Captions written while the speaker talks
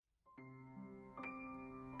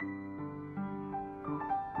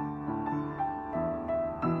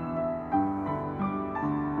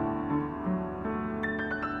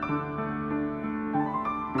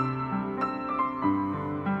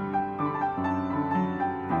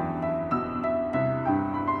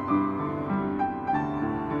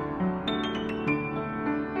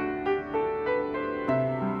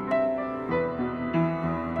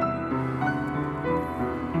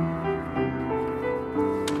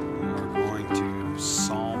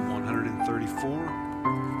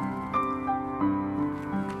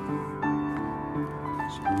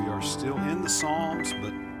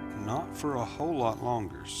for a whole lot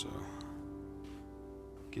longer, so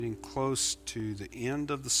getting close to the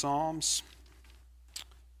end of the Psalms.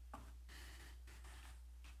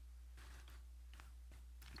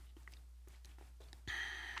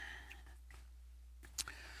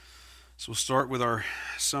 So we'll start with our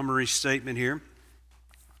summary statement here.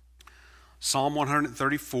 Psalm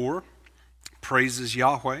 134 praises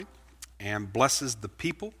Yahweh and blesses the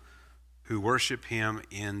people who worship him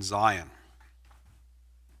in Zion.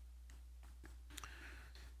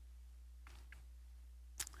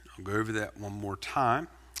 I'll go over that one more time.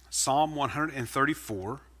 Psalm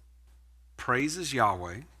 134 praises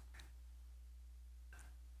Yahweh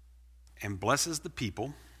and blesses the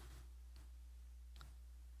people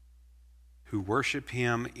who worship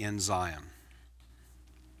him in Zion.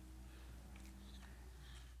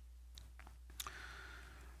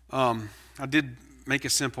 I did make a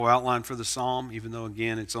simple outline for the psalm, even though,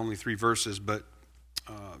 again, it's only 3 verses, but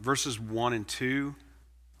verses 1 and 2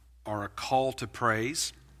 are a call to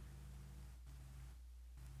praise.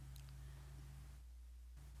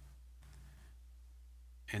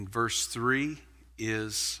 And verse 3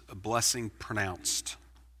 is a blessing pronounced.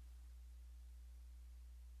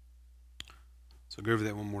 So I'll go over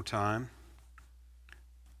that one more time.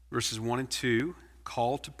 Verses 1 and 2,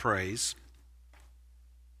 call to praise.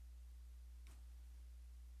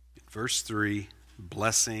 Verse 3,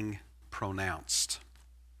 blessing pronounced.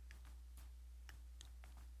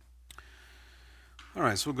 All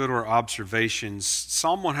right, so we'll go to our observations.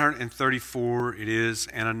 Psalm 134, it is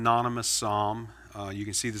an anonymous psalm. You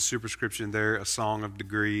can see the superscription there, a song of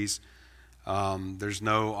degrees. There's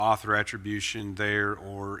no author attribution there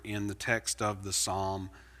or in the text of the psalm.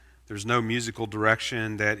 There's no musical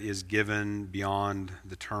direction that is given beyond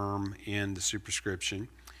the term in the superscription.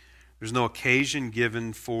 There's no occasion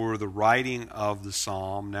given for the writing of the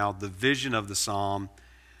psalm. Now, the vision of the psalm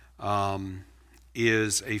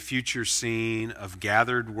is a future scene of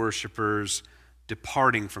gathered worshipers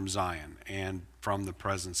departing from Zion and from the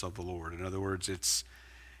presence of the Lord. In other words, it's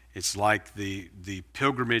like the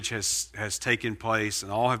pilgrimage has taken place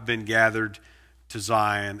and all have been gathered to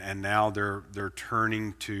Zion, and now they're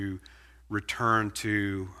turning to return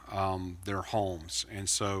to their homes. And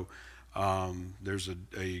so there's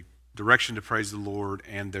a direction to praise the Lord,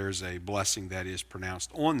 and there's a blessing that is pronounced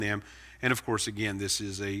on them. And of course, again, this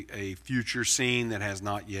is a future scene that has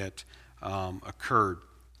not yet occurred.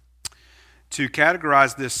 To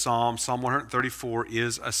categorize this psalm, Psalm 134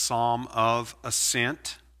 is a psalm of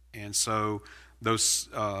ascent. And so those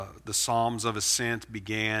the Psalms of Ascent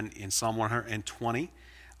began in Psalm 120,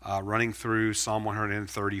 running through Psalm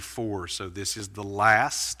 134. So this is the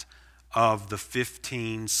last of the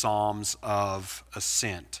 15 Psalms of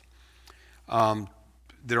Ascent.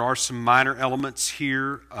 There are some minor elements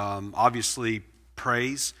here. Obviously,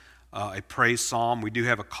 praise, a praise psalm. We do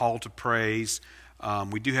have a call to praise.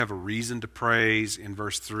 We do have a reason to praise in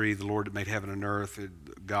verse 3, the Lord that made heaven and earth,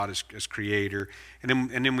 God as creator.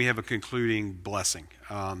 And then we have a concluding blessing.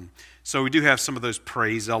 So we do have some of those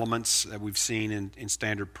praise elements that we've seen in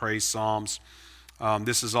standard praise psalms.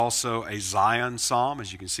 This is also a Zion psalm,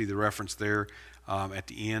 as you can see the reference there at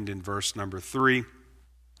the end in verse number 3.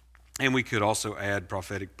 And we could also add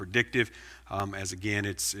prophetic predictive, as again,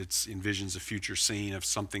 it envisions a future scene of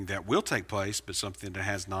something that will take place, but something that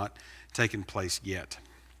has not taken place yet.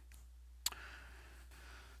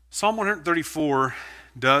 Psalm 134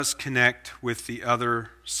 does connect with the other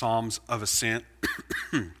Psalms of Ascent.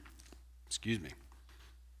 Excuse me.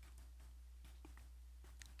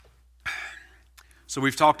 So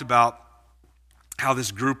we've talked about how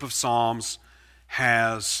this group of Psalms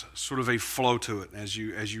has sort of a flow to it. As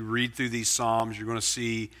you read through these Psalms, you're going to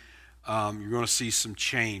see some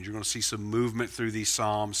change. You're going to see some movement through these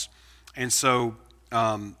Psalms. And so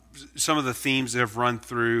some of the themes that have run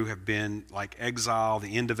through have been like exile,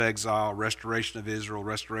 the end of exile, restoration of Israel,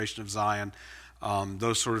 restoration of Zion,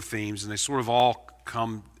 those sort of themes. And they sort of all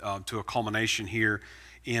come to a culmination here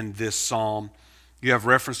in this psalm. You have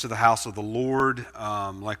reference to the house of the Lord,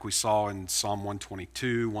 like we saw in Psalm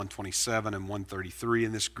 122, 127, and 133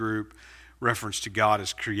 in this group. Reference to God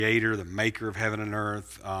as creator, the maker of heaven and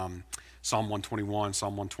earth. Psalm 121,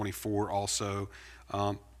 Psalm 124 also.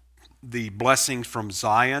 The blessings from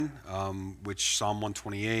Zion, which Psalm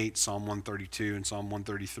 128, Psalm 132, and Psalm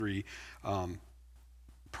 133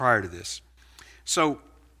 prior to this. So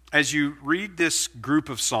as you read this group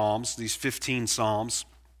of Psalms, these 15 Psalms,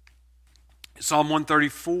 Psalm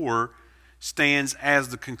 134 stands as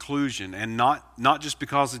the conclusion, and not just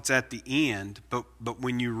because it's at the end, but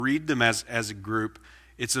when you read them as a group,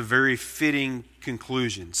 it's a very fitting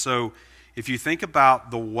conclusion. So if you think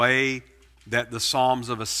about the way that the Psalms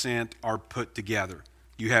of Ascent are put together.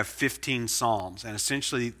 You have 15 Psalms, and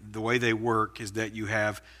essentially the way they work is that you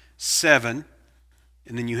have 7,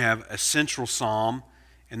 and then you have a central Psalm,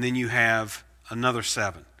 and then you have another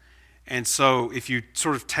 7. And so if you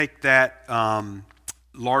sort of take that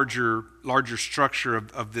larger structure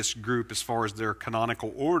of this group as far as their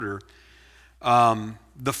canonical order,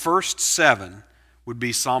 the first 7 would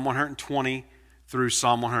be Psalm 120 through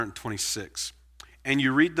Psalm 126. And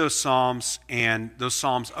you read those Psalms, and those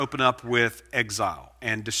Psalms open up with exile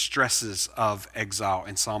and distresses of exile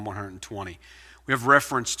in Psalm 120. We have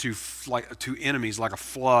reference to enemies like a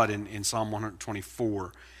flood in Psalm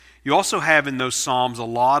 124. You also have in those Psalms a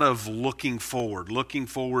lot of looking forward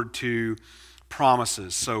to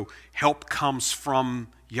promises. So help comes from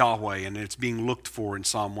Yahweh, and it's being looked for in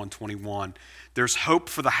Psalm 121. There's hope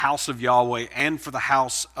for the house of Yahweh and for the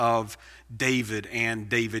house of David and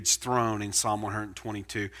David's throne in Psalm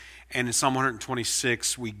 122. And in Psalm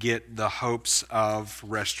 126, we get the hopes of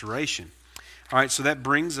restoration. All right, so that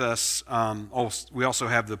brings us, we also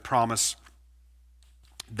have the promise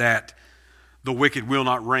that the wicked will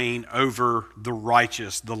not reign over the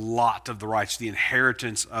righteous, the lot of the righteous, the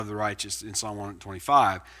inheritance of the righteous in Psalm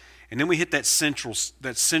 125. And then we hit that central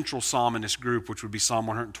psalm in this group, which would be Psalm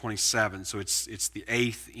 127. So it's the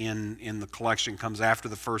 8th in the collection, comes after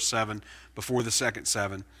the first 7, before the second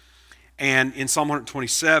 7. And in Psalm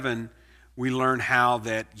 127, we learn how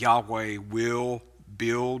that Yahweh will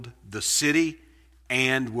build the city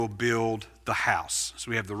and will build the house. So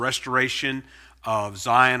we have the restoration of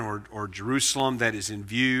Zion or Jerusalem that is in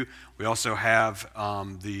view. We also have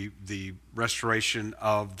the restoration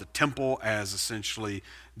of the temple as essentially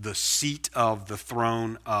the seat of the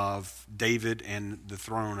throne of David and the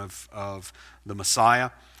throne of the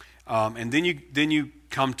Messiah. And then you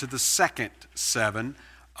come to the second 7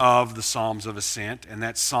 of the Psalms of Ascent, and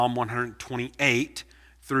that's Psalm 128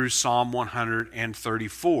 through Psalm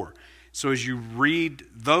 134. So as you read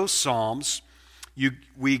those Psalms,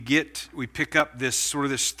 we pick up this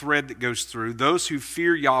thread that goes through. Those who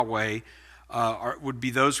fear Yahweh would be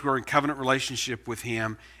those who are in covenant relationship with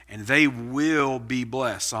Him, and they will be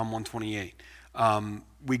blessed. Psalm 128.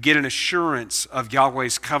 We get an assurance of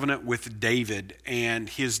Yahweh's covenant with David, and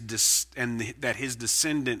that his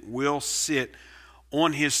descendant will sit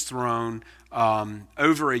on his throne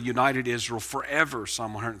over a united Israel forever.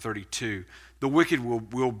 Psalm 132. The wicked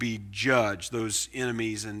will be judged, those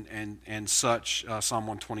enemies and such, Psalm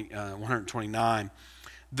 129.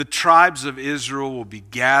 The tribes of Israel will be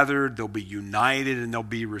gathered, they'll be united, and they'll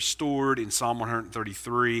be restored in Psalm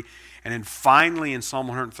 133. And then finally in Psalm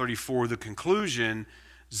 134, the conclusion,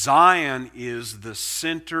 Zion is the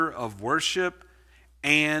center of worship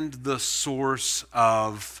and the source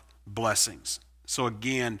of blessings. So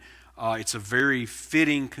again, it's a very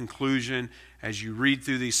fitting conclusion as you read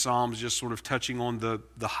through these Psalms, just sort of touching on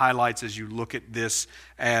the highlights as you look at this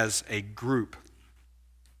as a group.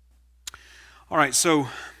 All right, so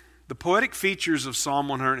the poetic features of Psalm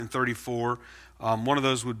 134, one of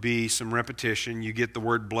those would be some repetition. You get the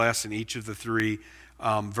word bless in each of the 3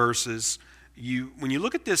 verses. When you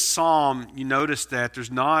look at this psalm, you notice that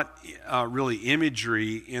there's not really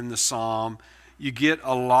imagery in the psalm. You get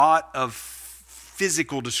a lot of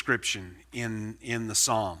physical description in the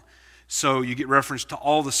psalm. So you get reference to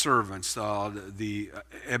all the servants, the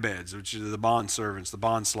ebeds, which are the bond servants, the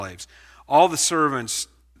bond slaves. All the servants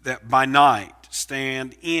that by night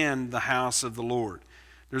stand in the house of the Lord.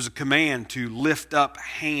 There's a command to lift up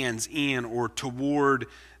hands in or toward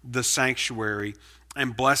the sanctuary,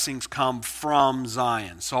 and blessings come from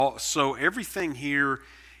Zion. So everything here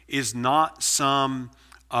is not some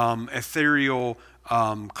ethereal,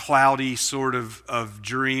 cloudy sort of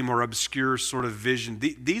dream or obscure sort of vision.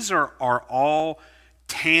 These are all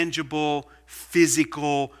tangible,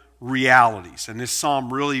 physical realities. And this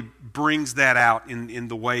psalm really brings that out in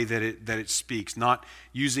the way that it speaks, not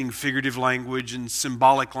using figurative language and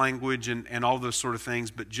symbolic language and all those sort of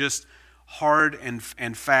things, but just hard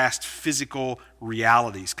and fast physical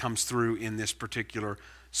realities comes through in this particular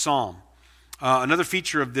psalm. Another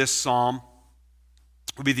feature of this psalm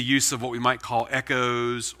would be the use of what we might call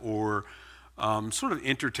echoes or sort of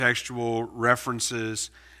intertextual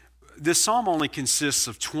references. This psalm only consists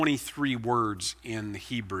of 23 words in the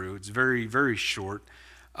Hebrew. It's very, very short.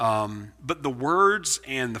 But the words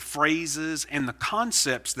and the phrases and the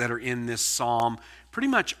concepts that are in this psalm pretty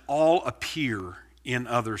much all appear in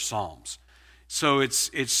other psalms. So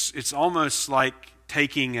it's almost like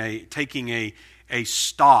taking a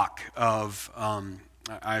stock of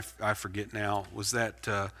I forget now. Was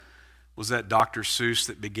that was that Dr. Seuss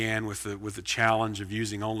that began with the challenge of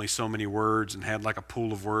using only so many words and had like a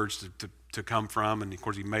pool of words to come from, and of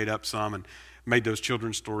course he made up some and made those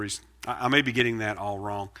children's stories. I may be getting that all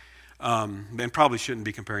wrong, and probably shouldn't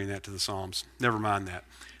be comparing that to the Psalms. Never mind that.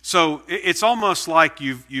 So it's almost like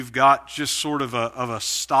you've got just sort of a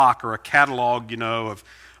stock or a catalog,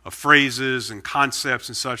 of phrases and concepts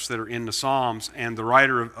and such that are in the Psalms, and the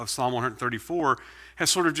writer of Psalm 134 has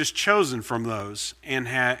sort of just chosen from those and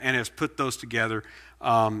has put those together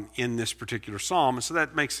in this particular psalm, and so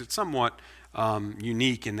that makes it somewhat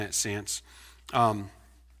unique in that sense. All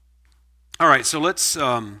right, so let's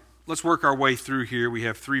work our way through here. We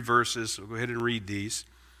have 3 verses, so go ahead and read these.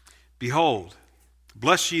 Behold,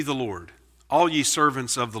 bless ye the Lord, all ye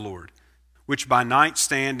servants of the Lord, which by night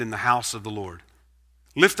stand in the house of the Lord.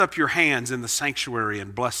 Lift up your hands in the sanctuary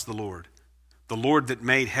and bless the Lord. The Lord that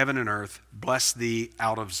made heaven and earth, bless thee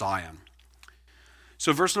out of Zion.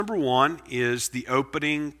 So verse number 1 is the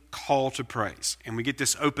opening call to praise. And we get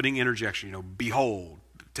this opening interjection, behold,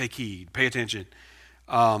 take heed, pay attention.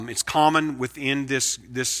 It's common within this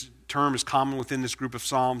term is common within this group of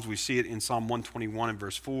Psalms. We see it in Psalm 121 and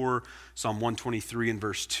verse 4, Psalm 123 and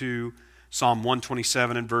verse 2, Psalm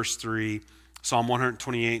 127 and verse 3, Psalm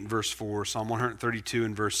 128 and verse 4, Psalm 132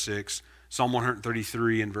 and verse 6, Psalm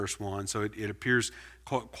 133 and verse 1. So it appears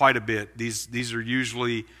quite a bit. These are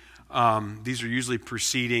usually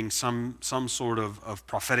preceding some sort of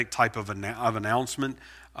prophetic type of announcement.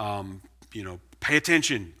 Pay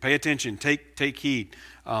attention, take heed,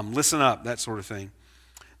 listen up, that sort of thing.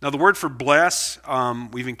 Now, the word for bless,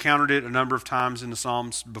 we've encountered it a number of times in the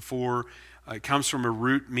Psalms before. It comes from a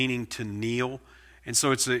root meaning to kneel. And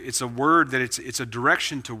so it's a word that it's a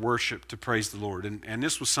direction to worship, to praise the Lord. And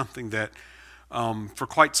this was something that for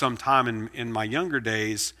quite some time in my younger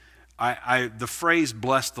days, the phrase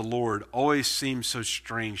bless the Lord always seemed so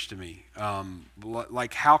strange to me.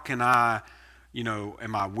 Like, how can I,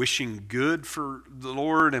 am I wishing good for the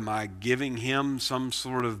Lord? Am I giving him some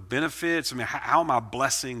sort of benefits? I mean, how am I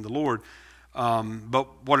blessing the Lord?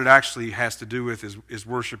 But what it actually has to do with is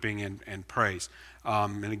worshiping and praise.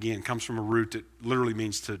 And again, it comes from a root that literally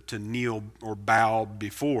means to kneel or bow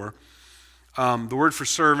before. The word for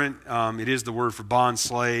servant, it is the word for bond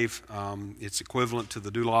slave. It's equivalent to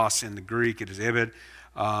the doulos in the Greek. It is ebed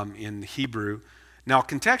in the Hebrew. Now,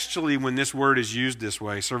 contextually, when this word is used this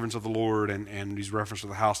way, servants of the Lord, and these reference to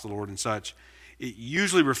the house of the Lord and such, it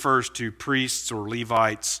usually refers to priests or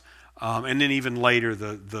Levites, and then even later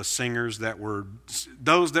the singers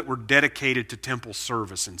those that were dedicated to temple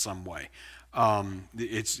service in some way.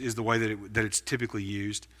 Is the way that it's typically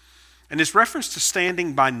used. And this reference to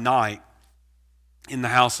standing by night in the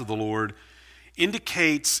house of the Lord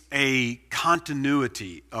indicates a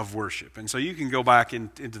continuity of worship. And so you can go back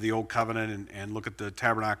into the Old Covenant and look at the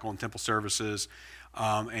tabernacle and temple services,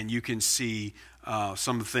 and you can see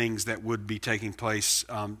some of the things that would be taking place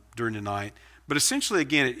during the night. But essentially,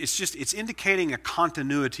 again, it's indicating a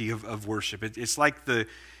continuity of worship. It's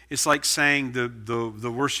like saying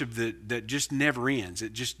the worship that just never ends.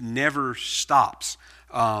 It just never stops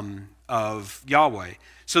of Yahweh.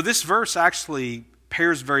 So this verse actually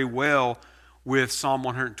pairs very well with Psalm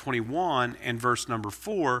 121 and verse number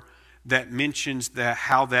 4 that mentions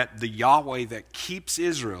how the Yahweh that keeps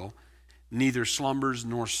Israel neither slumbers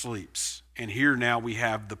nor sleeps. And here now we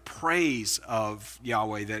have the praise of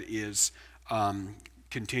Yahweh that is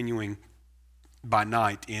continuing by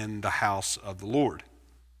night in the house of the Lord.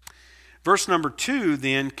 Verse number 2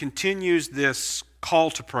 then continues this call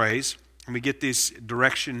to praise, and we get this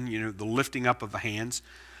direction, the lifting up of the hands.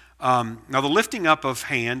 Now, the lifting up of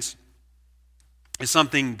hands is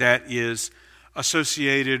something that is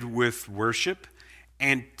associated with worship,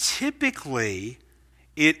 and typically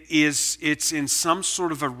it's in some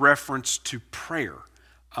sort of a reference to prayer,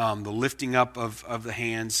 the lifting up of the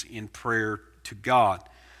hands in prayer to God.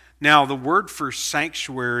 Now, the word for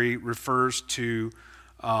sanctuary refers to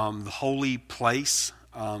the holy place,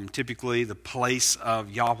 typically the place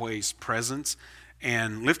of Yahweh's presence.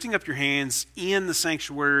 And lifting up your hands in the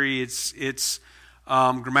sanctuary, it's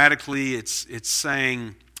grammatically, it's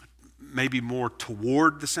saying maybe more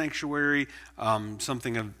toward the sanctuary,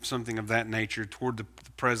 something of that nature, toward the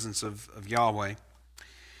presence of Yahweh.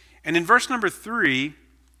 And in verse number 3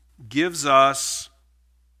 gives us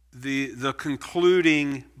the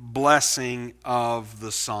concluding blessing of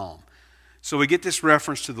the psalm. So we get this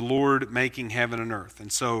reference to the Lord making heaven and earth.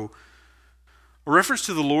 And so a reference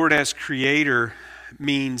to the Lord as creator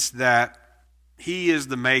means that he is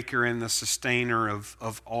the maker and the sustainer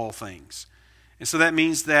of all things. And so that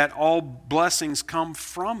means that all blessings come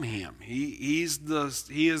from him. He is the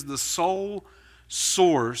sole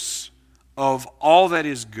source of all that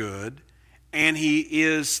is good, and he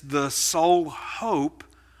is the sole hope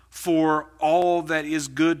for all that is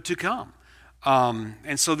good to come.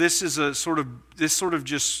 And so this is this sort of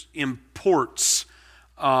just imports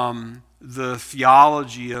the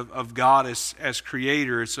theology of God as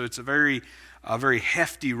creator. So it's a very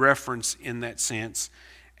hefty reference in that sense.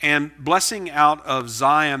 And blessing out of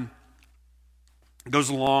Zion goes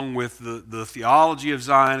along with the theology of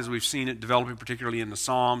Zion as we've seen it developing, particularly in the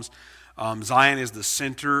Psalms. Zion is the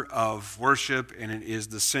center of worship, and it is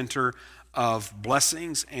the center of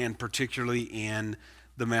blessings, and particularly in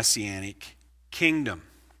the Messianic kingdom.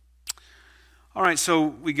 All right, so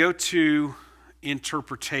we go to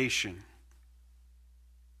interpretation.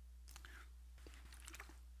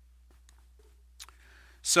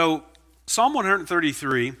 So Psalm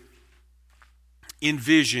 133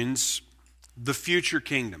 envisions the future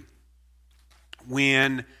kingdom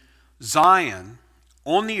when Zion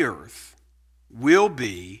on the earth will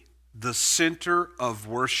be the center of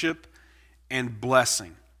worship and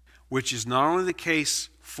blessing, which is not only the case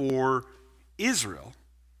for Israel,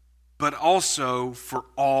 but also for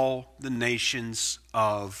all the nations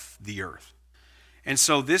of the earth. And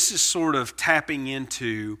so this is sort of tapping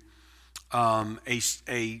into a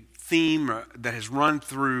theme that has run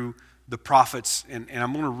through the prophets, and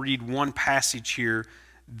I'm going to read one passage here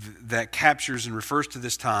that captures and refers to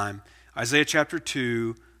this time. Isaiah chapter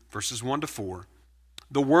 2, verses 1 to 4.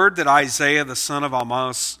 The word that Isaiah the son of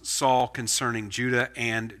Amoz saw concerning Judah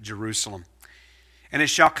and Jerusalem. And it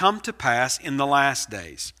shall come to pass in the last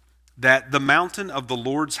days that the mountain of the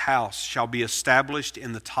Lord's house shall be established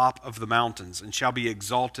in the top of the mountains, and shall be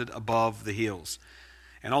exalted above the hills.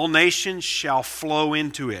 And all nations shall flow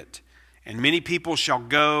into it. And many people shall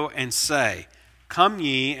go and say, Come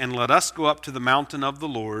ye, and let us go up to the mountain of the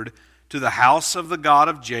Lord, to the house of the God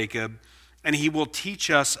of Jacob, and he will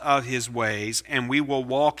teach us of his ways, and we will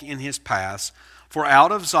walk in his paths. For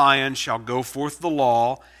out of Zion shall go forth the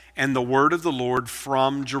law and the word of the Lord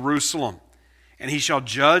from Jerusalem. And he shall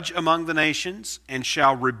judge among the nations, and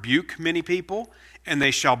shall rebuke many people, and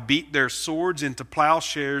they shall beat their swords into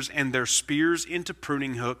plowshares, and their spears into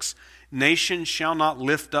pruning hooks. Nation shall not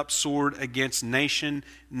lift up sword against nation,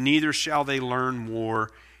 neither shall they learn war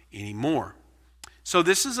anymore. So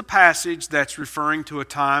this is a passage that's referring to a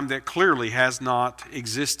time that clearly has not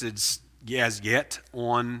existed as yet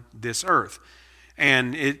on this earth.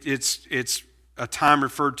 And it's a time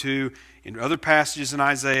referred to in other passages in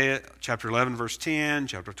Isaiah, chapter 11, verse 10,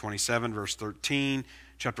 chapter 27, verse 13,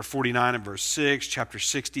 chapter 49 and verse 6, chapter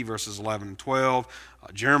 60, verses 11 and 12,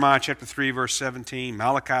 Jeremiah chapter 3, verse 17,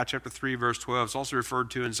 Malachi chapter 3, verse 12. It's also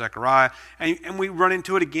referred to in Zechariah. And we run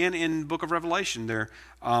into it again in the book of Revelation there,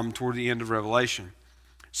 toward the end of Revelation.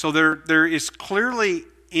 So there is clearly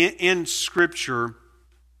in Scripture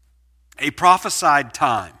a prophesied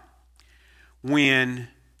time when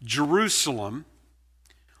Jerusalem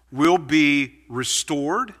will be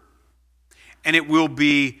restored, and it will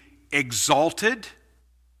be exalted,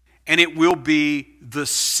 and it will be the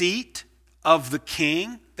seat of the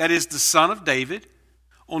king, that is the son of David,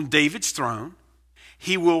 on David's throne.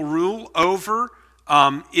 He will rule over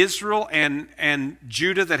Israel and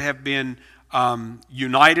Judah that have been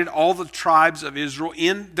united, all the tribes of Israel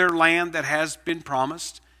in their land that has been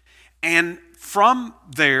promised. And from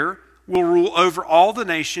there will rule over all the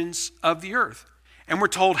nations of the earth. And we're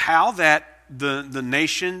told how that the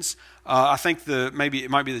nations, I think it might be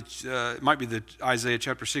the Isaiah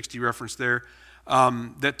chapter 60 reference there,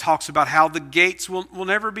 that talks about how the gates will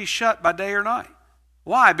never be shut by day or night.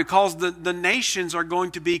 Why? Because the nations are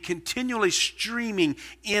going to be continually streaming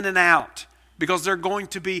in and out, because they're going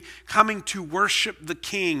to be coming to worship the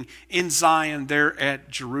King in Zion there at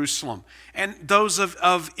Jerusalem. And those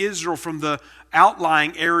of Israel from the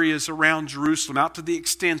outlying areas around Jerusalem, out to the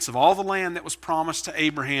extents of all the land that was promised to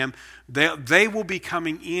Abraham, they will be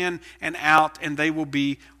coming in and out, and they will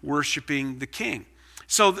be worshiping the King.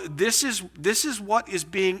 So this is what is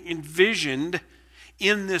being envisioned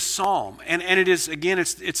in this psalm, and it is, again,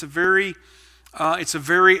 it's a very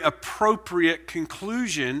appropriate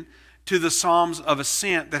conclusion to the Psalms of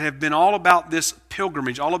Ascent that have been all about this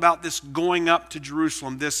pilgrimage, all about this going up to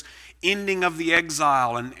Jerusalem, this ending of the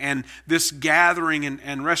exile, and this gathering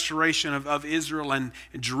and restoration of Israel and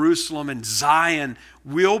Jerusalem and Zion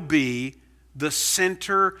will be the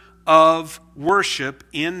center of worship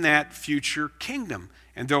in that future kingdom.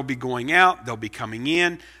 And they'll be going out, they'll be coming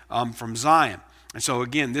in from Zion. And so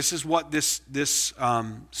again, this is what this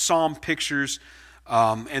psalm pictures,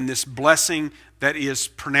 and this blessing that is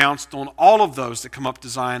pronounced on all of those that come up to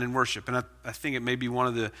Zion and worship. And I think it may be one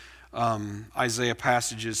of the Isaiah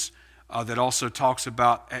passages that also talks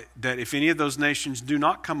about that if any of those nations do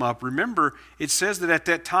not come up, remember, it says that at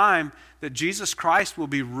that time that Jesus Christ will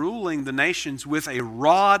be ruling the nations with a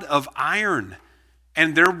rod of iron.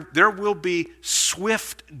 And there will be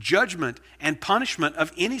swift judgment and punishment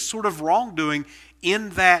of any sort of wrongdoing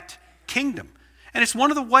in that kingdom. And it's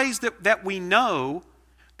one of the ways that we know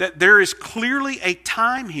that there is clearly a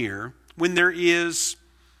time here when there is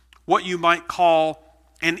what you might call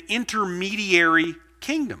an intermediary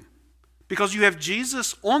kingdom. Because you have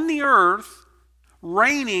Jesus on the earth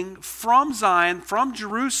reigning from Zion, from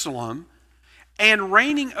Jerusalem, and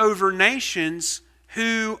reigning over nations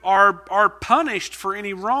who are punished for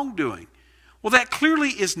any wrongdoing. Well, that clearly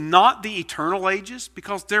is not the eternal ages,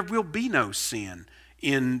 because there will be no sin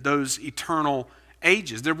in those eternal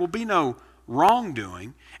ages. There will be no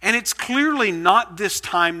wrongdoing. And it's clearly not this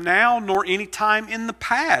time now, nor any time in the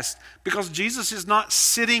past, because Jesus is not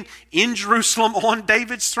sitting in Jerusalem on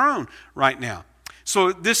David's throne right now.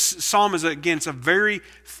 So this psalm is, again, it's a very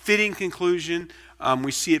fitting conclusion.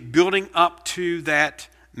 We see it building up to that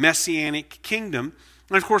messianic kingdom.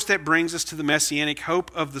 And of course, that brings us to the messianic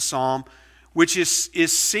hope of the psalm, which is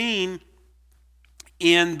seen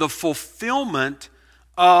in the fulfillment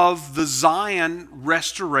of the Zion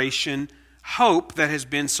restoration hope that has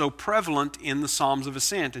been so prevalent in the Psalms of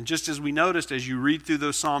Ascent. And just as we noticed, as you read through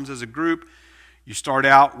those Psalms as a group, you start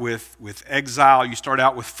out with exile, you start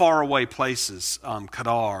out with faraway places,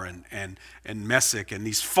 Kedar and Meshech, and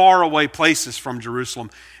these faraway places from Jerusalem.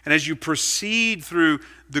 And as you proceed through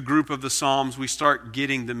the group of the Psalms, we start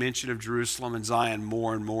getting the mention of Jerusalem and Zion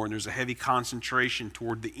more and more, and there's a heavy concentration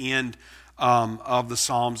toward the end of the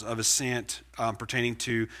Psalms of Ascent pertaining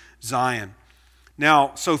to Zion.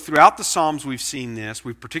 Now, so throughout the Psalms we've seen this.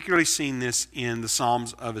 We've particularly seen this in the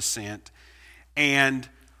Psalms of Ascent. And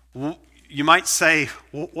you might say,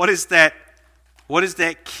 what is that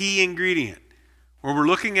key ingredient? When we're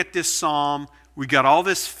looking at this psalm, we got all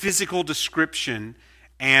this physical description,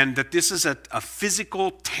 and that this is a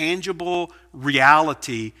physical, tangible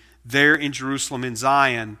reality there in Jerusalem, in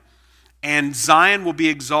Zion. And Zion will be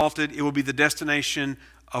exalted. It will be the destination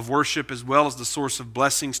of worship as well as the source of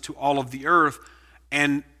blessings to all of the earth.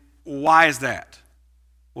 And why is that?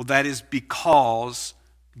 Well, that is because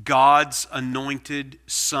God's anointed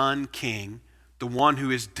Son King, the one who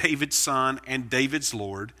is David's son and David's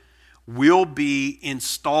Lord, will be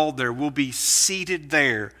installed there, will be seated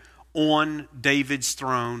there on David's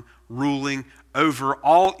throne, ruling over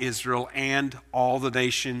all Israel and all the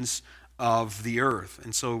nations of the earth.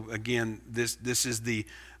 And so again, this is the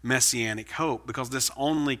messianic hope, because this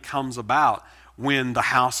only comes about when the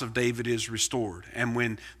house of David is restored, and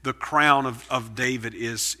when the crown of David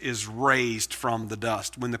is raised from the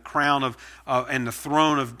dust, when the crown of and the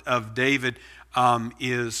throne of David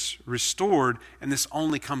is restored. And this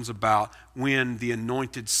only comes about when the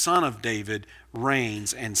anointed son of David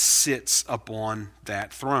reigns and sits upon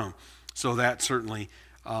that throne. So that certainly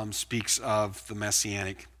speaks of the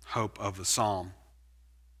messianic hope of the psalm.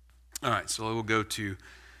 All right, so we'll go to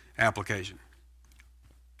application.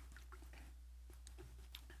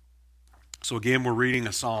 So again, we're reading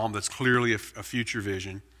a psalm that's clearly a future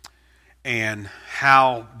vision, and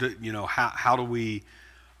how do we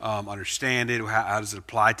understand it? How does it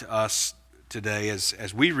apply to us today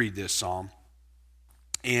as we read this psalm?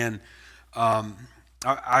 And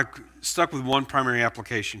I stuck with one primary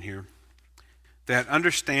application here, that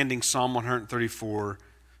understanding Psalm 134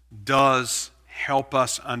 does help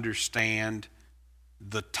us understand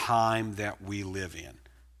the time that we live in.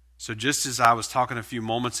 So just as I was talking a few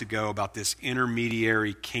moments ago about this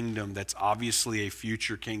intermediary kingdom that's obviously a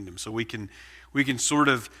future kingdom, so we can sort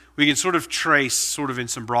of trace sort of in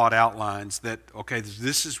some broad outlines that, okay,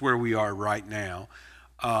 this is where we are right now.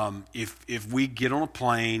 If we get on a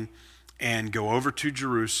plane and go over to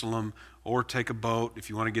Jerusalem, or take a boat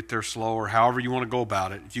if you want to get there slow, or however you want to go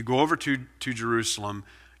about it, if you go over to Jerusalem,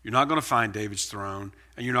 you're not going to find David's throne,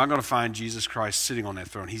 and you're not going to find Jesus Christ sitting on that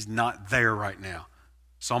throne. He's not there right now.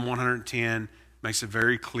 Psalm 110 makes it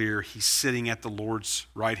very clear he's sitting at the Lord's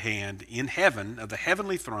right hand in heaven, of the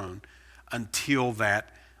heavenly throne, until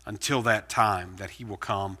that time that he will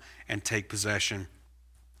come and take possession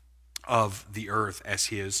of the earth as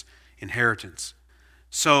his inheritance.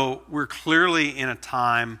 So we're clearly in a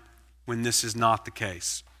time when this is not the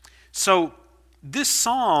case. So this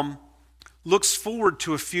psalm looks forward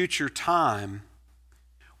to a future time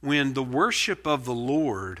when the worship of the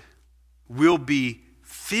Lord will be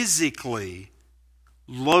physically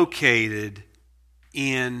located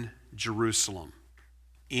in Jerusalem,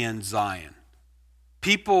 in Zion.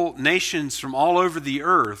 People, nations from all over the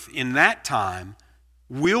earth in that time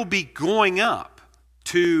will be going up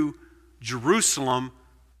to Jerusalem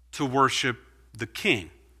to worship the king.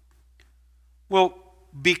 Well,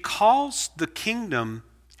 because the kingdom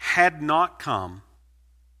had not come,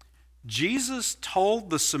 Jesus told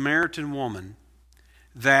the Samaritan woman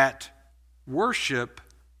that worship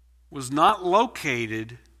was not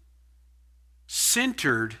located,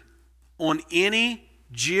 centered on any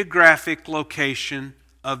geographic location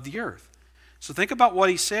of the earth. So think about what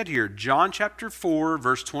he said here. John chapter 4,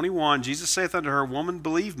 verse 21, Jesus saith unto her, Woman,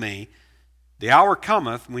 believe me, the hour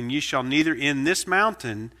cometh when ye shall neither in this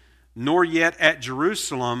mountain nor yet at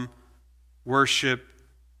Jerusalem worship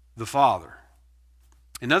the Father.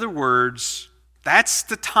 In other words, that's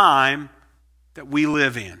the time that we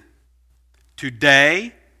live in.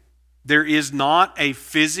 Today, there is not a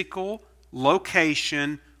physical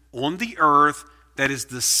location on the earth that is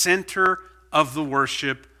the center of the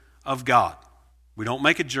worship of God. We don't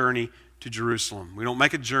make a journey to Jerusalem. We don't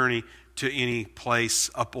make a journey to any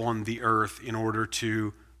place up on the earth in order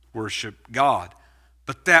to worship God.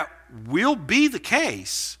 But that will be the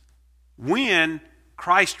case when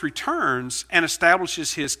Christ returns and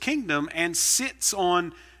establishes his kingdom and sits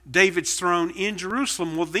on David's throne in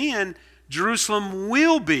Jerusalem. Well, then Jerusalem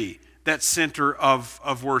will be that center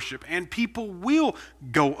of worship, and people will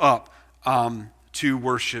go up to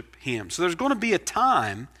worship him. So there's going to be a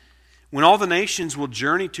time when all the nations will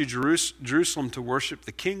journey to Jerusalem to worship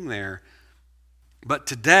the king there. But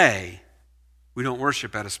today, we don't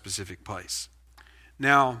worship at a specific place.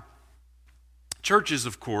 Now, churches,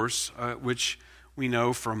 of course, which we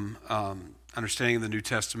know from understanding the New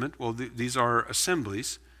Testament, well, these are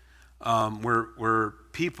assemblies where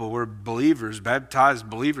people, where believers, baptized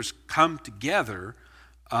believers come together,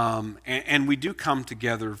 and we do come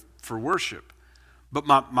together for worship. But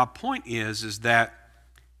my point is that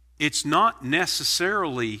it's not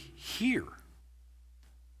necessarily here.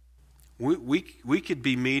 We could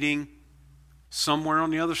be meeting somewhere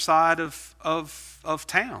on the other side of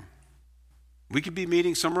town. We could be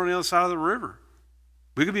meeting somewhere on the other side of the river.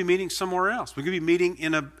 We could be meeting somewhere else. We could be meeting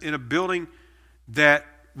in a building that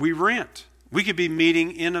we rent. We could be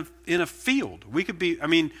meeting in a field. We could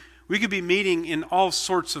be meeting in all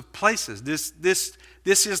sorts of places. This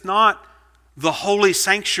is not the holy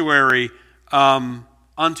sanctuary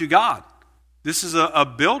unto God. This is a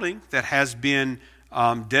building that has been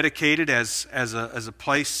dedicated as a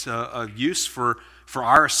place of use for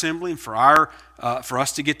our assembly and for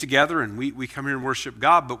us to get together, and we come here and worship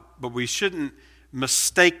God. But we shouldn't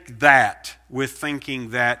mistake that with thinking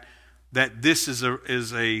that this is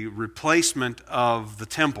a replacement of the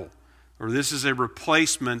temple, or this is a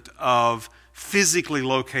replacement of physically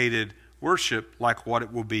located worship like what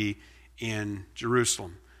it will be in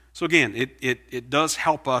Jerusalem. So again, it does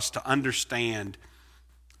help us to understand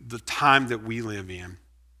the time that we live in,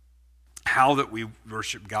 how that we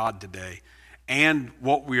worship God today, and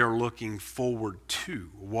what we are looking forward to,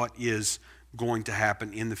 what is going to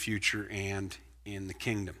happen in the future and in the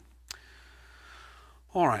kingdom.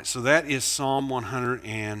 All right, so that is Psalm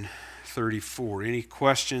 134. Any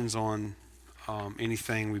questions on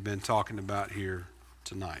anything we've been talking about here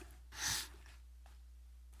tonight?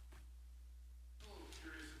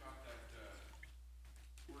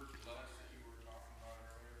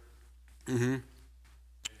 Mm-hmm. Is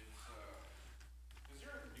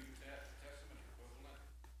there a New Testament equivalent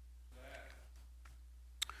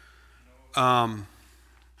to that?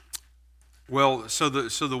 Well, so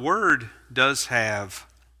the word does have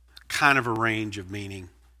kind of a range of meaning.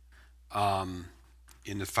 In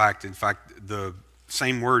fact, the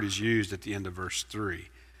same word is used at the end of verse 3.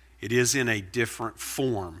 It is in a different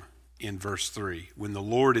form in verse 3. When the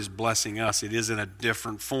Lord is blessing us, it is in a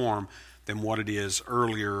different form than what it is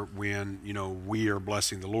earlier when we are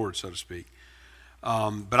blessing the Lord, so to speak.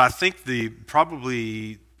 But I think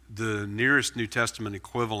probably the nearest New Testament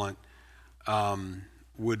equivalent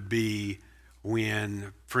would be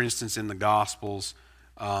when, for instance, in the Gospels,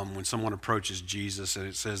 when someone approaches Jesus and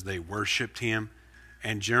it says they worshipped him,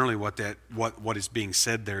 and generally what is being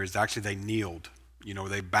said there is actually they kneeled,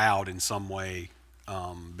 they bowed in some way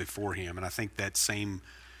before him, and I think that same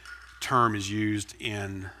term is used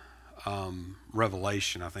in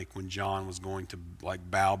Revelation. I think when John was going to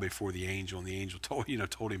bow before the angel, and the angel told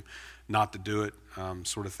him not to do it,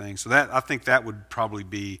 sort of thing. So I think that would probably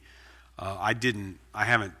be. I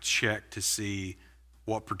haven't checked to see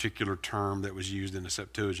what particular term that was used in the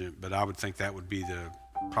Septuagint, but I would think that would be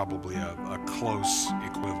probably a close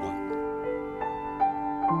equivalent.